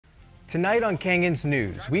Tonight on Canyons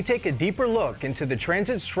News, we take a deeper look into the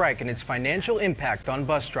transit strike and its financial impact on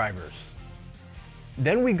bus drivers.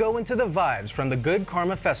 Then we go into the vibes from the Good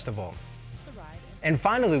Karma Festival. And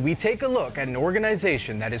finally, we take a look at an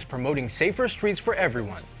organization that is promoting safer streets for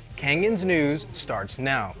everyone. Canyons News starts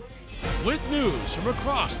now. With news from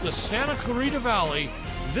across the Santa Clarita Valley,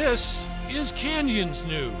 this is Canyons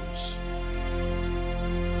News.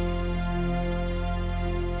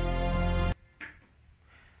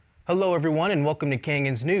 Hello everyone and welcome to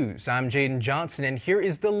Canyons News. I'm Jaden Johnson and here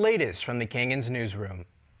is the latest from the Canyons Newsroom.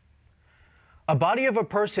 A body of a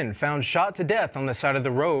person found shot to death on the side of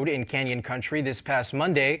the road in Canyon Country this past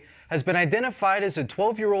Monday has been identified as a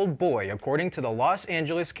 12-year-old boy, according to the Los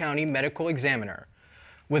Angeles County Medical Examiner.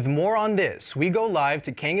 With more on this, we go live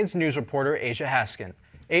to Canyons News reporter Asia Haskin.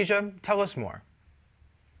 Asia, tell us more.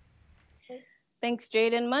 Thanks,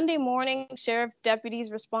 Jaden. Monday morning, sheriff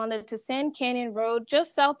deputies responded to Sand Canyon Road,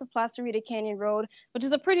 just south of Placerita Canyon Road, which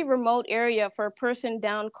is a pretty remote area, for a person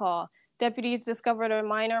down call. Deputies discovered a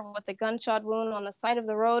minor with a gunshot wound on the side of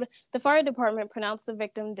the road. The fire department pronounced the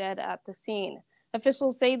victim dead at the scene.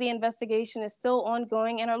 Officials say the investigation is still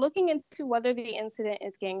ongoing and are looking into whether the incident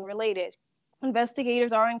is gang-related.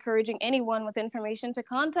 Investigators are encouraging anyone with information to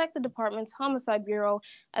contact the department's Homicide Bureau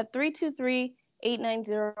at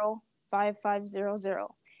 323-890-5500.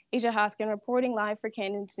 Asia Haskin reporting live for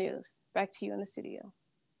Canyons News. Back to you in the studio.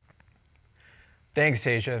 Thanks,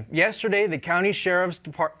 Asia. Yesterday, the County Sheriff's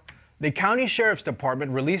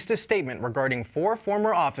Department released a statement regarding 4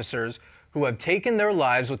 former officers who have taken their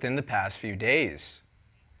lives within the past few days.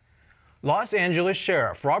 Los Angeles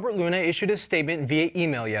Sheriff Robert Luna issued a statement via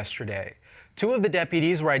email yesterday. 2 of the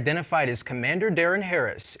deputies were identified as Commander Darren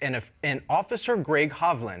Harris and Officer Greg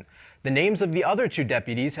Hovland. The names of the other 2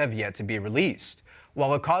 deputies have yet to be released.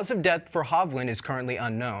 While a cause of death for Hovland is currently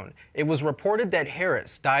unknown, it was reported that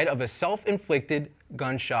Harris died of a self-inflicted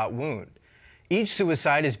gunshot wound. Each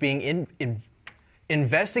suicide is being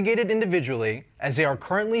investigated individually, as it is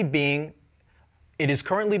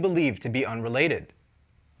currently believed to be unrelated.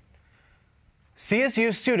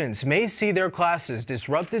 CSU students may see their classes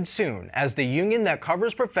disrupted soon, as the union that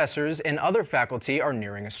covers professors and other faculty are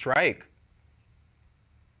nearing a strike.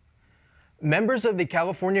 Members of the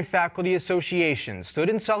California Faculty Association stood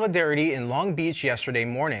in solidarity in Long Beach yesterday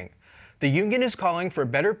morning. The union is calling for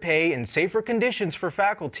better pay and safer conditions for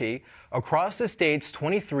faculty across the state's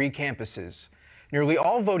 23 campuses. Nearly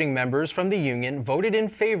all voting members from the union voted in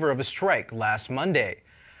favor of a strike last Monday.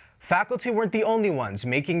 Faculty weren't the only ones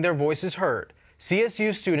making their voices heard.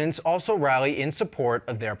 CSU students also rally in support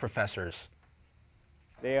of their professors.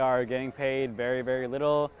 They are getting paid very, very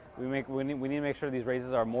little. We need to make sure these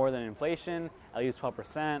raises are more than inflation, at least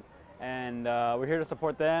 12%. And we're here to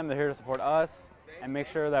support them, they're here to support us, and make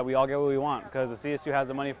sure that we all get what we want, because the CSU has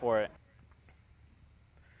the money for it.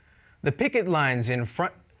 The picket lines in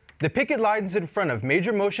front of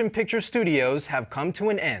major motion picture studios have come to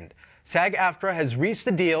an end. SAG-AFTRA has reached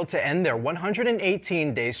a deal to end their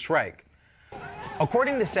 118-day strike.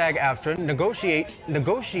 According to SAG-AFTRA,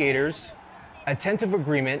 negotiators' attentive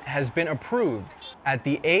agreement has been approved at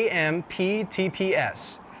the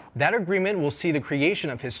AMPTPS. That agreement will see the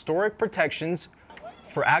creation of historic protections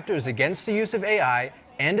for actors against the use of AI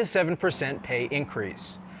and a 7% pay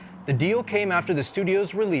increase. The deal came after the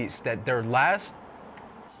studios released that their last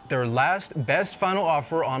best final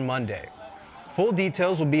offer on Monday. Full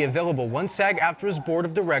details will be available once SAG-AFTRA's board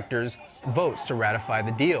of directors votes to ratify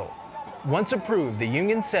the deal. Once approved, the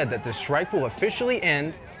union said that the strike will officially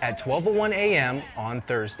end at 12:01 a.m. on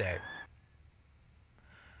Thursday.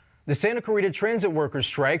 The Santa Clarita transit workers'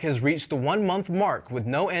 strike has reached the 1-month mark with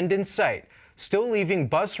no end in sight, still leaving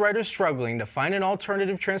bus riders struggling to find an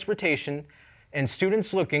alternative transportation and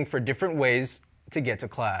students looking for different ways to get to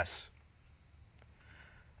class.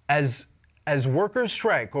 As workers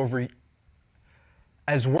strike over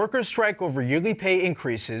yearly pay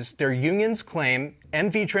increases, their unions claim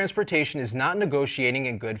MV Transportation is not negotiating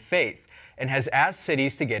in good faith and has asked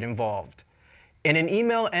cities to get involved. In an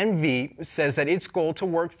email, MV says that its goal to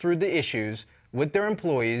work through the issues with their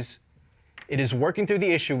employees, it is working through the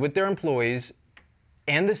issue with their employees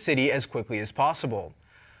and the city as quickly as possible.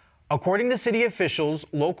 According to city officials,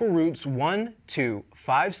 local routes 1, 2,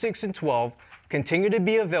 5, 6, and 12 continue to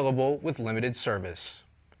be available with limited service.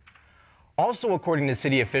 Also, according to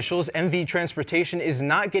city officials, MV Transportation is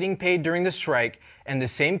not getting paid during the strike, and the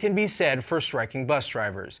same can be said for striking bus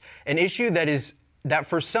drivers, an issue that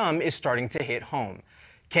for some is starting to hit home.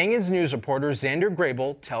 Canyons News reporter Xander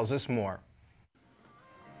Grable tells us more.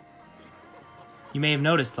 You may have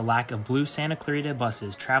noticed the lack of blue Santa Clarita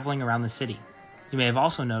buses traveling around the city. You may have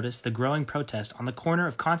also noticed the growing protest on the corner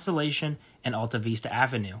of Constellation and Alta Vista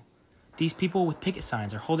Avenue. These people with picket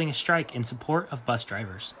signs are holding a strike in support of bus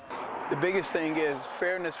drivers. The biggest thing is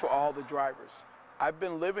fairness for all the drivers. I've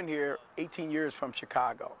been living here 18 years from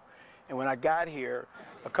Chicago, and when I got here,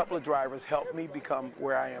 a couple of drivers helped me become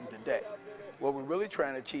where I am today. What we're really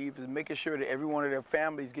trying to achieve is making sure that every one of their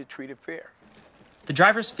families get treated fair. The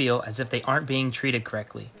drivers feel as if they aren't being treated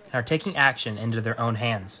correctly and are taking action into their own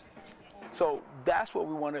hands. So that's what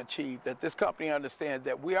we want to achieve, that this company understands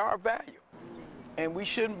that we are of value, and we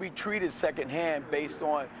shouldn't be treated secondhand based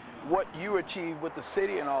on what you achieve with the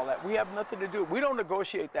city and all that. We have nothing to do. We don't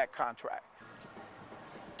negotiate that contract.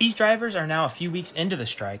 These drivers are now a few weeks into the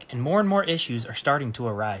strike, and more issues are starting to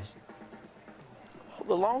arise. Well,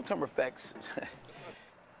 the long-term effects,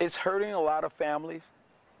 it's hurting a lot of families.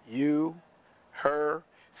 You, her.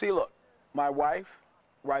 See, look, my wife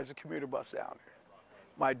rides a commuter bus down there.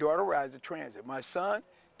 My daughter rides a transit. My son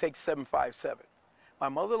takes 757. My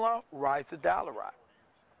mother-in-law rides a dollar ride.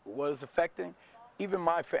 What is affecting? Even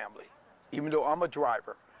my family, even though I'm a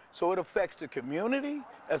driver. So it affects the community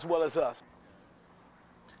as well as us.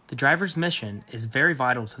 The driver's mission is very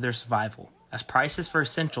vital to their survival, as prices for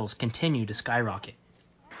essentials continue to skyrocket.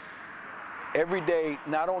 Every day,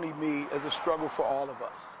 not only me, is a struggle for all of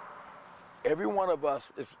us. Every one of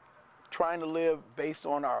us is trying to live based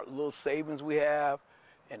on our little savings we have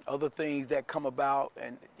and other things that come about.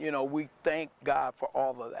 And, you know, we thank God for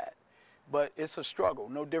all of that. But it's a struggle,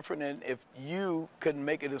 no different than if you couldn't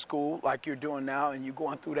make it to school like you're doing now and you're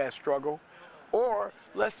going through that struggle. Or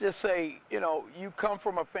let's just say, you know, you come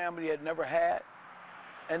from a family that never had,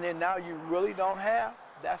 and then now you really don't have.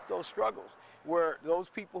 That's those struggles where those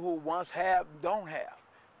people who once have don't have.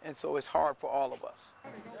 And so it's hard for all of us.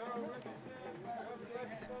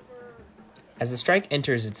 As the strike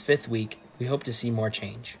enters its 5th week, we hope to see more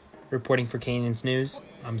change. Reporting for Canyons News,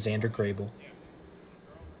 I'm Xander Grable.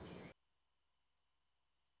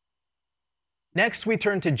 Next, we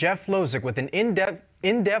turn to Jeff Lozick with an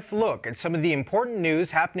in-depth look at some of the important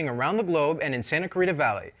news happening around the globe and in Santa Clarita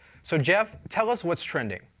Valley. So Jeff, tell us what's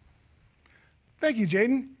trending. Thank you,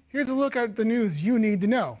 Jaden. Here's a look at the news you need to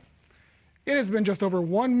know. It has been just over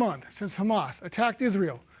 1 month since Hamas attacked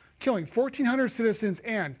Israel, killing 1,400 citizens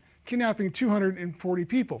and kidnapping 240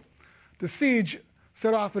 people. The siege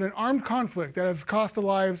set off in an armed conflict that has cost the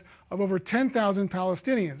lives of over 10,000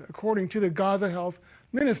 Palestinians, according to the Gaza Health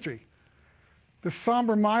Ministry. The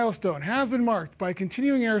somber milestone has been marked by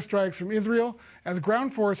continuing airstrikes from Israel as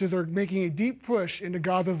ground forces are making a deep push into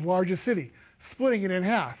Gaza's largest city, splitting it in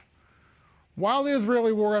half. While the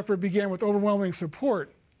Israeli war effort began with overwhelming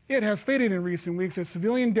support, it has faded in recent weeks as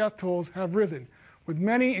civilian death tolls have risen, with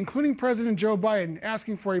many, including President Joe Biden,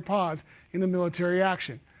 asking for a pause in the military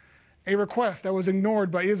action, a request that was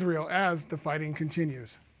ignored by Israel as the fighting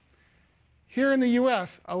continues. Here in the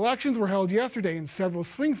U.S., elections were held yesterday in several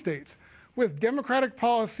swing states, with Democratic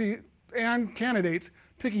policy and candidates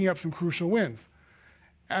picking up some crucial wins.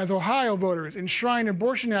 As Ohio voters enshrine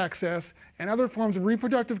abortion access and other forms of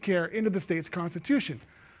reproductive care into the state's constitution.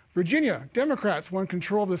 Virginia, Democrats won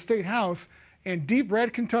control of the state house, and deep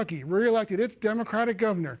red Kentucky re-elected its Democratic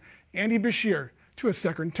governor, Andy Beshear, to a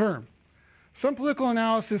second term. Some political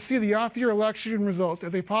analysts see the off-year election results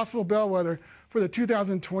as a possible bellwether for the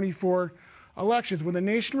 2024 elections when the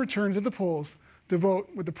nation returns to the polls to vote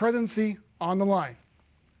with the presidency on the line.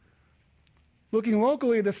 Looking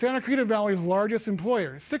locally, the Santa Clarita Valley's largest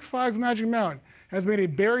employer, Six Flags Magic Mountain, has made a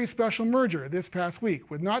very special merger this past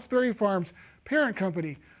week with Knott's Berry Farm's parent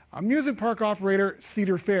company, amusement park operator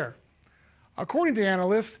Cedar Fair. According to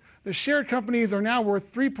analysts, the shared companies are now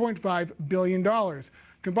worth $3.5 billion,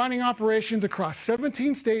 combining operations across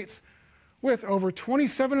 17 states with over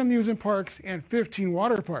 27 amusement parks and 15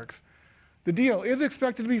 water parks. The deal is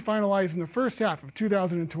expected to be finalized in the first half of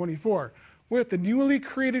 2024, with the newly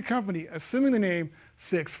created company assuming the name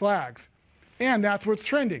Six Flags. And that's what's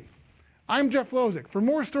trending. I'm Jeff Lozick. For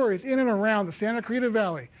more stories in and around the Santa Clarita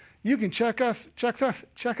Valley, you can check us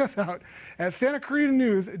out at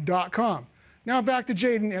santaclaritanews.com. Now back to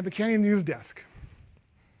Jaden at the Canyon News Desk.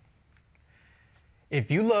 If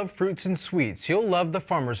you love fruits and sweets, you'll love the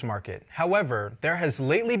farmers market. However, there has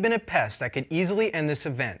lately been a pest that could easily end this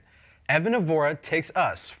event. Evan Avora takes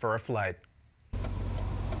us for a flight.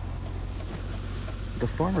 The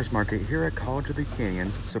farmers market here at College of the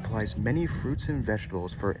Canyons supplies many fruits and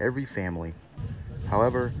vegetables for every family.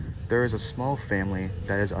 However, there is a small family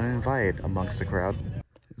that is uninvited amongst the crowd.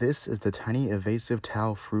 This is the tiny invasive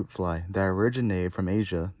towel fruit fly that originated from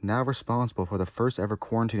Asia, now responsible for the first ever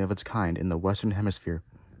quarantine of its kind in the Western Hemisphere.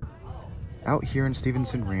 Out here in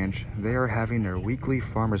Stevenson Ranch, they are having their weekly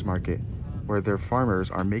farmers market, where their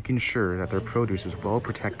farmers are making sure that their produce is well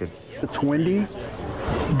protected. It's windy.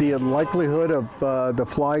 The likelihood of the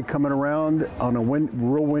fly coming around on a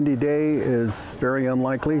real windy day is very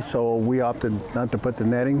unlikely, so we opted not to put the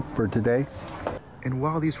netting for today. And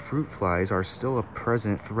while these fruit flies are still a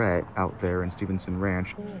present threat out there in Stevenson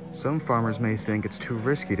Ranch, some farmers may think it's too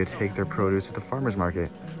risky to take their produce to the farmers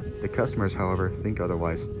market. The customers, however, think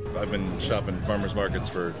otherwise. I've been shopping farmers markets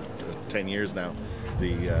for 10 years now.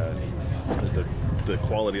 The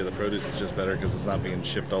quality of the produce is just better because it's not being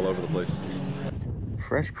shipped all over the place.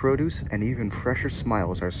 Fresh produce and even fresher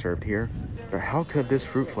smiles are served here. But how could this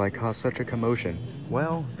fruit fly cause such a commotion?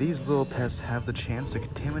 Well, these little pests have the chance to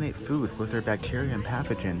contaminate food with their bacteria and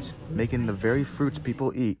pathogens, making the very fruits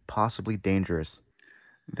people eat possibly dangerous.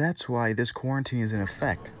 That's why this quarantine is in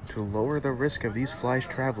effect, to lower the risk of these flies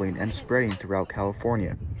traveling and spreading throughout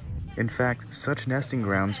California. In fact, such nesting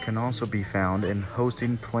grounds can also be found in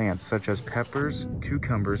hosting plants such as peppers,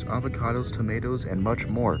 cucumbers, avocados, tomatoes, and much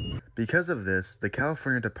more. Because of this, the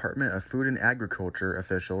California Department of Food and Agriculture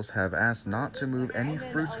officials have asked not to move any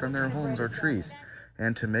fruits from their homes or trees,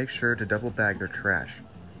 and to make sure to double bag their trash.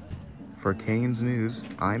 For Canyons News,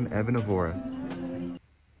 I'm Evan Avora.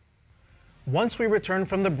 Once we return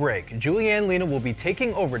from the break, Julianne Lena will be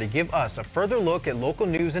taking over to give us a further look at local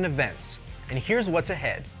news and events. And here's what's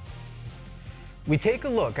ahead. We take a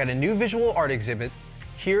look at a new visual art exhibit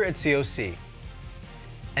here at COC.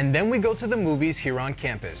 And then we go to the movies here on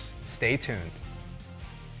campus. Stay tuned.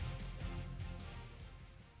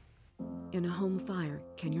 In a home fire,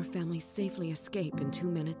 can your family safely escape in 2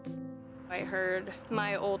 minutes? I heard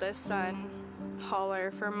my oldest son holler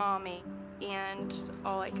for mommy, and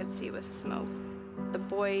all I could see was smoke. The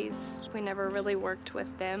boys, we never really worked with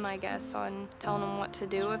them, I guess, on telling them what to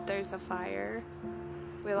do if there's a fire.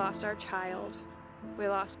 We lost our child. We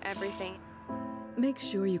lost everything. Make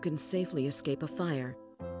sure you can safely escape a fire.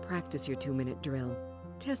 Practice your 2-minute drill.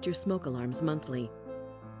 Test your smoke alarms monthly.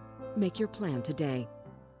 Make your plan today.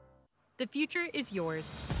 The future is yours,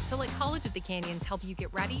 so let College of the Canyons help you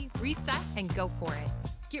get ready, reset, and go for it.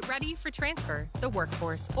 Get ready for transfer, the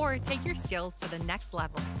workforce, or take your skills to the next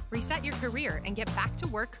level. Reset your career and get back to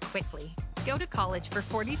work quickly. Go to college for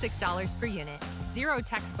 $46 per unit. 0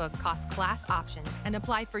 textbook cost class options and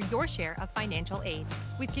apply for your share of financial aid.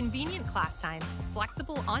 With convenient class times,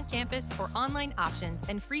 flexible on-campus or online options,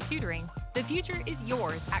 and free tutoring, the future is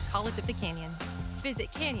yours at College of the Canyons.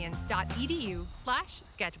 Visit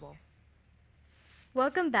canyons.edu/schedule.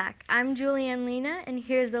 Welcome back. I'm Julianne Lena, and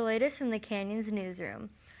here's the latest from the Canyons newsroom.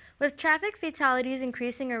 With traffic fatalities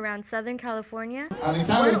increasing around Southern California,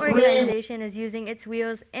 one organization is using its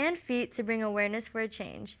wheels and feet to bring awareness for a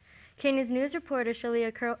change. Canyons News reporter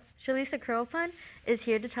Shalisa Kropan is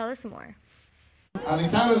here to tell us more. On the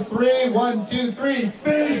count of 3, 1, 2, 3,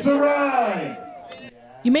 finish the ride!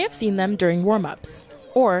 You may have seen them during warm-ups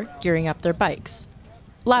or gearing up their bikes.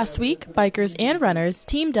 Last week, bikers and runners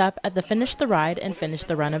teamed up at the Finish the Ride and Finish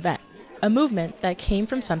the Run event, a movement that came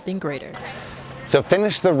from something greater. So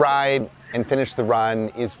Finish the Ride and Finish the Run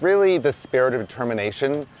is really the spirit of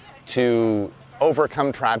determination to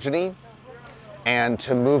overcome tragedy and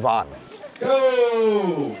to move on.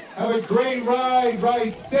 Go! Have a great ride,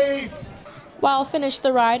 ride safe! While Finish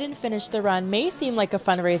the Ride and Finish the Run may seem like a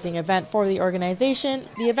fundraising event for the organization,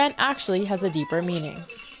 the event actually has a deeper meaning.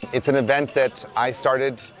 It's an event that I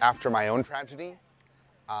started after my own tragedy.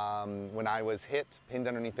 When I was hit, pinned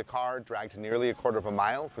underneath the car, dragged nearly a quarter of a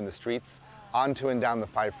mile from the streets onto and down the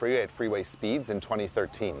 5 freeway at freeway speeds in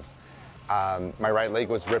 2013. My right leg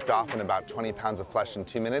was ripped off and about 20 pounds of flesh in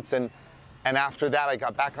 2 minutes. And after that, I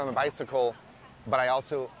got back on the bicycle, but I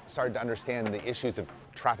also started to understand the issues of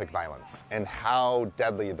traffic violence and how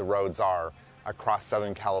deadly the roads are across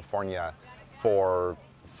Southern California for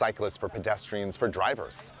cyclists, for pedestrians, for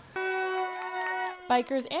drivers.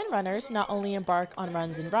 Bikers and runners not only embark on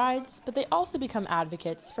runs and rides, but they also become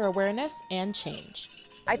advocates for awareness and change.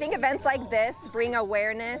 I think events like this bring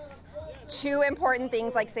awareness to important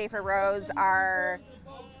things like safer roads are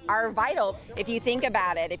vital. If you think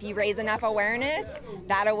about it, if you raise enough awareness,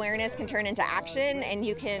 that awareness can turn into action and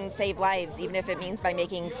you can save lives, even if it means by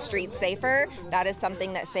making streets safer. That is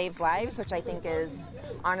something that saves lives, which I think is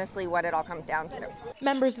honestly what it all comes down to.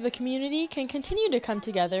 Members of the community can continue to come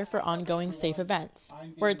together for ongoing safe events,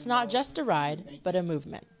 where it's not just a ride, but a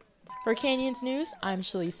movement. For Canyons News, I'm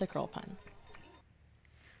Shalisa Kropan.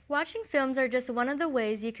 Watching films are just one of the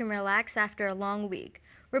ways you can relax after a long week.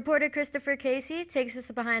 Reporter Christopher Casey takes us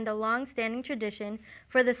behind a long-standing tradition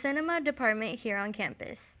for the cinema department here on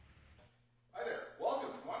campus. Hi there,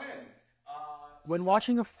 welcome, come on in. When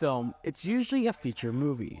watching a film, it's usually a feature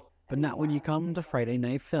movie. but not when you come to Friday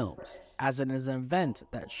Night Films, as it is an event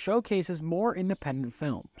that showcases more independent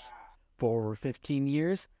films. For over 15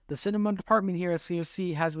 years, the cinema department here at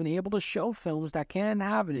COC has been able to show films that can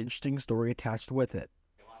have an interesting story attached with it.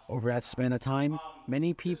 Over that span of time,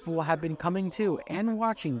 many people have been coming to and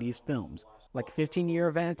watching these films, like 15-year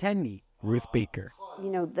event attendee Ruth Baker.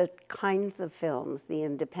 You know, the kinds of films, the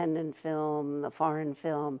independent film, the foreign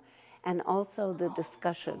film, and also the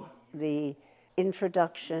discussion, the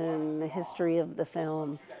introduction, the history of the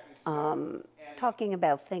film, talking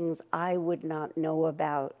about things I would not know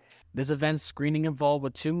about. This event's screening involved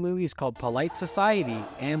with 2 movies called Polite Society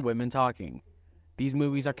and Women Talking. These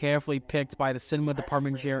movies are carefully picked by the cinema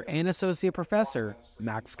department chair and associate professor,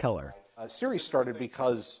 Max Keller. A series started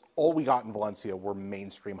because all we got in Valencia were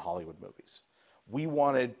mainstream Hollywood movies. We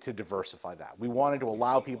wanted to diversify that. We wanted to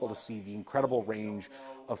allow people to see the incredible range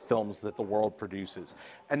of films that the world produces.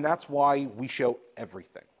 And that's why we show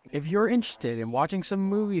everything. If you're interested in watching some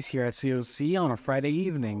movies here at COC on a Friday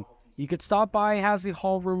evening, you could stop by Hasley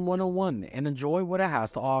Hall Room 101 and enjoy what it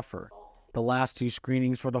has to offer. The last 2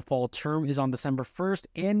 screenings for the fall term is on December 1st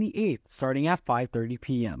and the 8th, starting at 5:30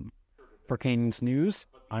 p.m. For Canyons News,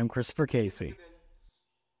 I'm Christopher Casey.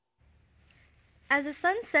 As the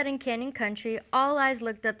sun set in Canyon Country, all eyes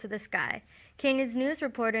looked up to the sky. Canyons News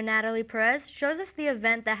reporter Natalie Perez shows us the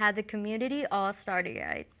event that had the community all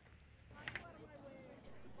starry-eyed.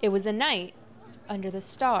 It was a night under the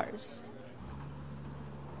stars.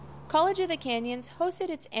 College of the Canyons hosted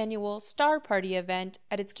its annual Star Party event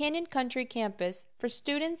at its Canyon Country campus for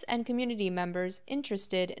students and community members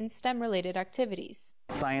interested in STEM-related activities.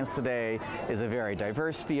 Science today is a very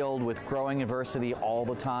diverse field with growing diversity all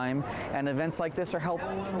the time, and events like this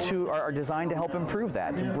are designed to help improve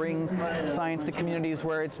that, to bring science to communities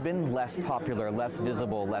where it's been less popular, less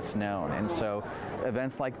visible, less known. And so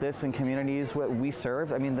events like this in communities that we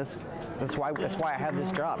serve, I mean, that's why I have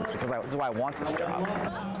this job. It's because that's why I want this job.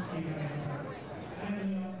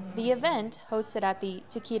 The event, hosted at the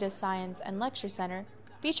Taquita Science and Lecture Center,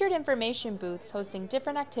 featured information booths hosting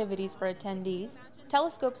different activities for attendees,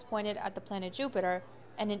 telescopes pointed at the planet Jupiter,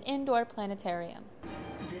 and an indoor planetarium.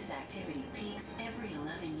 This activity peaks every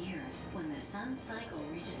 11 years when the sun's cycle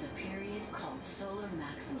reaches a period called solar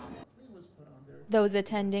maximum. Those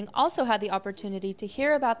attending also had the opportunity to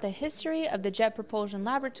hear about the history of the Jet Propulsion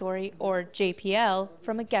Laboratory, or JPL,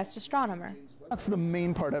 from a guest astronomer. That's the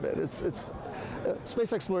main part of it.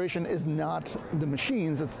 Space exploration is not the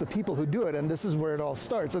machines, it's the people who do it, and this is where it all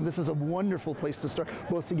starts. And this is a wonderful place to start,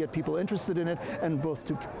 both to get people interested in it and both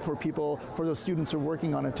for those students who are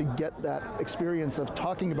working on it to get that experience of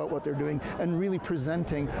talking about what they're doing and really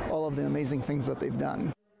presenting all of the amazing things that they've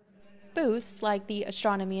done. Booths like the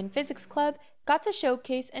Astronomy and Physics Club got to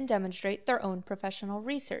showcase and demonstrate their own professional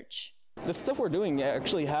research. The stuff we're doing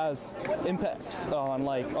actually has impacts on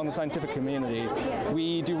the scientific community.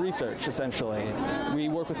 We do research, essentially. We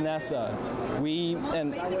work with NASA.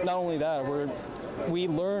 And not only that, we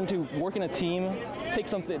learn to work in a team, take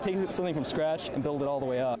something from scratch and build it all the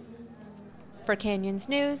way up. For Canyons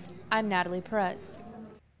News, I'm Natalie Perez.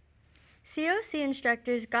 COC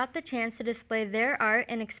instructors got the chance to display their art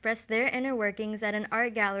and express their inner workings at an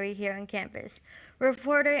art gallery here on campus.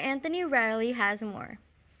 Reporter Anthony Riley has more.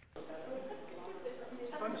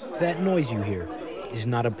 That noise you hear is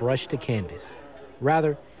not a brush to canvas.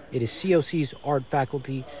 Rather, it is COC's art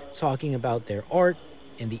faculty talking about their art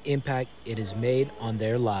and the impact it has made on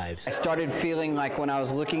their lives. I started feeling like when I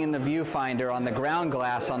was looking in the viewfinder on the ground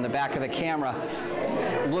glass on the back of the camera,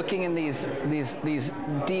 looking in these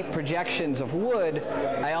deep projections of wood,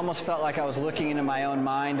 I almost felt like I was looking into my own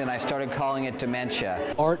mind, and I started calling it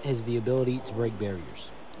dementia. Art has the ability to break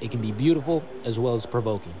barriers. It can be beautiful as well as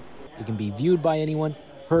provoking. It can be viewed by anyone,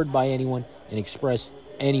 heard by anyone, and express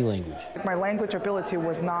any language. My language ability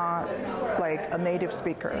was not like a native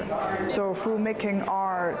speaker. So through making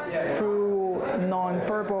art, through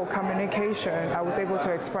non-verbal communication, I was able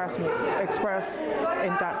to express in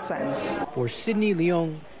that sense. For Sydney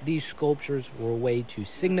Leong, these sculptures were a way to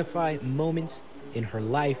signify moments in her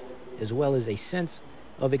life as well as a sense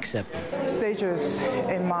of acceptance. Stages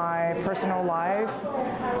in my personal life,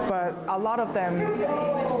 but a lot of them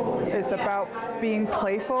is about being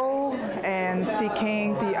playful and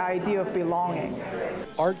seeking the idea of belonging.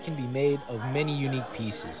 Art can be made of many unique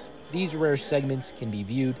pieces. These rare segments can be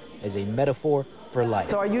viewed as a metaphor for life.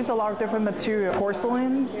 So I use a lot of different material,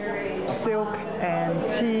 porcelain, silk, and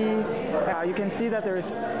tea. You can see that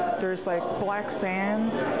there's like black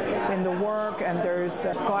sand in the work, and there's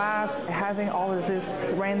glass. Having all of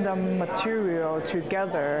this random material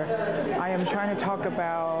together, I am trying to talk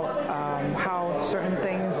about how certain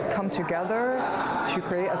things come together to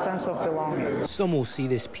create a sense of belonging. Some will see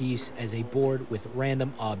this piece as a board with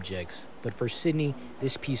random objects, but for Sydney,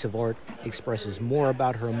 this piece of art expresses more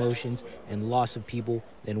about her emotions and loss of people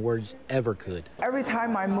than words ever could. Every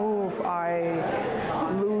time I move,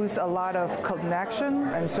 I lose a lot of connection,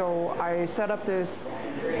 and so I set up this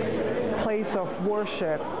place of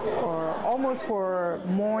worship, or almost for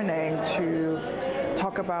mourning, to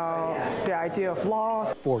talk about the idea of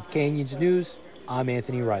loss. For Canyons News, I'm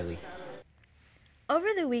Anthony Riley. Over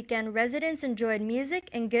the weekend, residents enjoyed music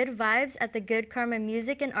and good vibes at the Good Karma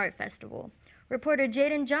Music and Art Festival. Reporter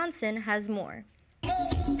Jaden Johnson has more.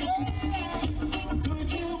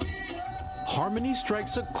 Harmony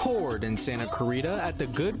strikes a chord in Santa Clarita at the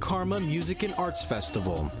Good Karma Music and Arts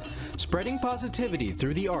Festival. Spreading positivity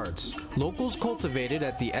through the arts, locals cultivated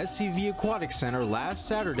at the SCV Aquatic Center last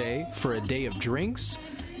Saturday for a day of drinks,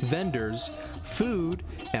 vendors, food,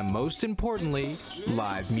 and most importantly,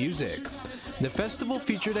 live music. The festival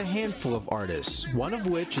featured a handful of artists, one of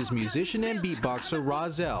which is musician and beatboxer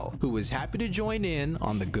Rozelle, who was happy to join in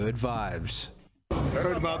on the good vibes.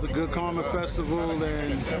 Heard about the Good Karma Festival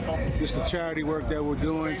and just the charity work that we're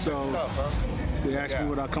doing, so they asked me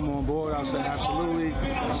would I come on board. I said absolutely,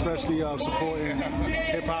 especially supporting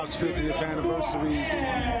hip-hop's 50th anniversary.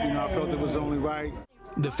 You know, I felt it was only right.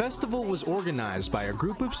 The festival was organized by a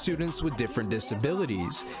group of students with different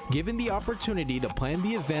disabilities, given the opportunity to plan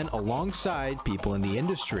the event alongside people in the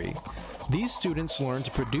industry. These students learned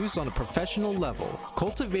to produce on a professional level,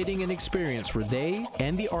 cultivating an experience where they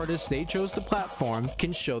and the artists they chose to platform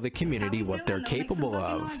can show the community what they're capable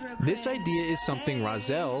of. This idea is something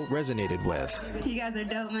Rozelle resonated with. You guys are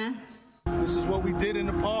dope, man. This is what we did in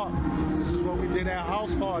the park. This is what we did at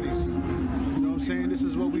house parties. You know what I'm saying? This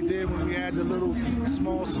is what we did when we had the little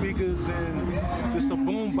small speakers and just a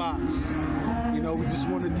boom box. You know, we just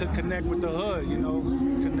wanted to connect with the hood, you know,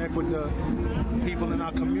 connect with the people in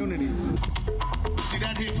our community. See,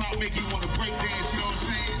 that hip-hop make you want to break dance, you know what I'm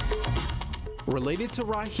saying? Related to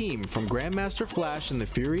Raheem from Grandmaster Flash and the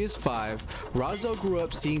Furious Five, Rozelle grew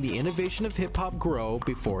up seeing the innovation of hip-hop grow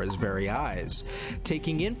before his very eyes.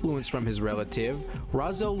 Taking influence from his relative,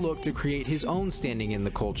 Rozelle looked to create his own standing in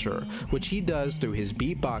the culture, which he does through his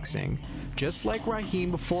beatboxing. Just like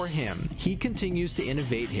Raheem before him, he continues to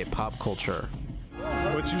innovate hip-hop culture.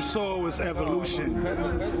 What you saw was evolution.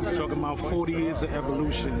 We're talking about 40 years of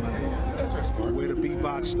evolution, like where the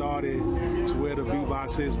beatbox started to where the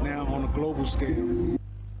beatbox is now on a global scale.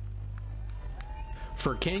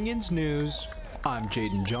 For Canyons News, I'm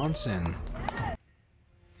Jaden Johnson.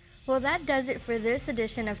 Well, that does it for this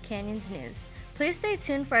edition of Canyons News. Please stay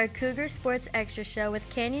tuned for our Cougar Sports Extra Show with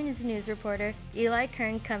Canyons News reporter Eli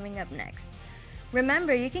Kern coming up next.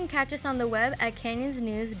 Remember, you can catch us on the web at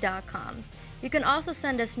canyonsnews.com. You can also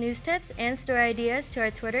send us news tips and story ideas to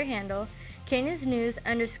our Twitter handle,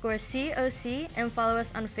 canyonsnews_COC, and follow us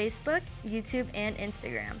on Facebook, YouTube, and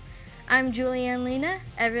Instagram. I'm Julianne Lena.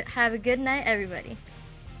 Have a good night, everybody.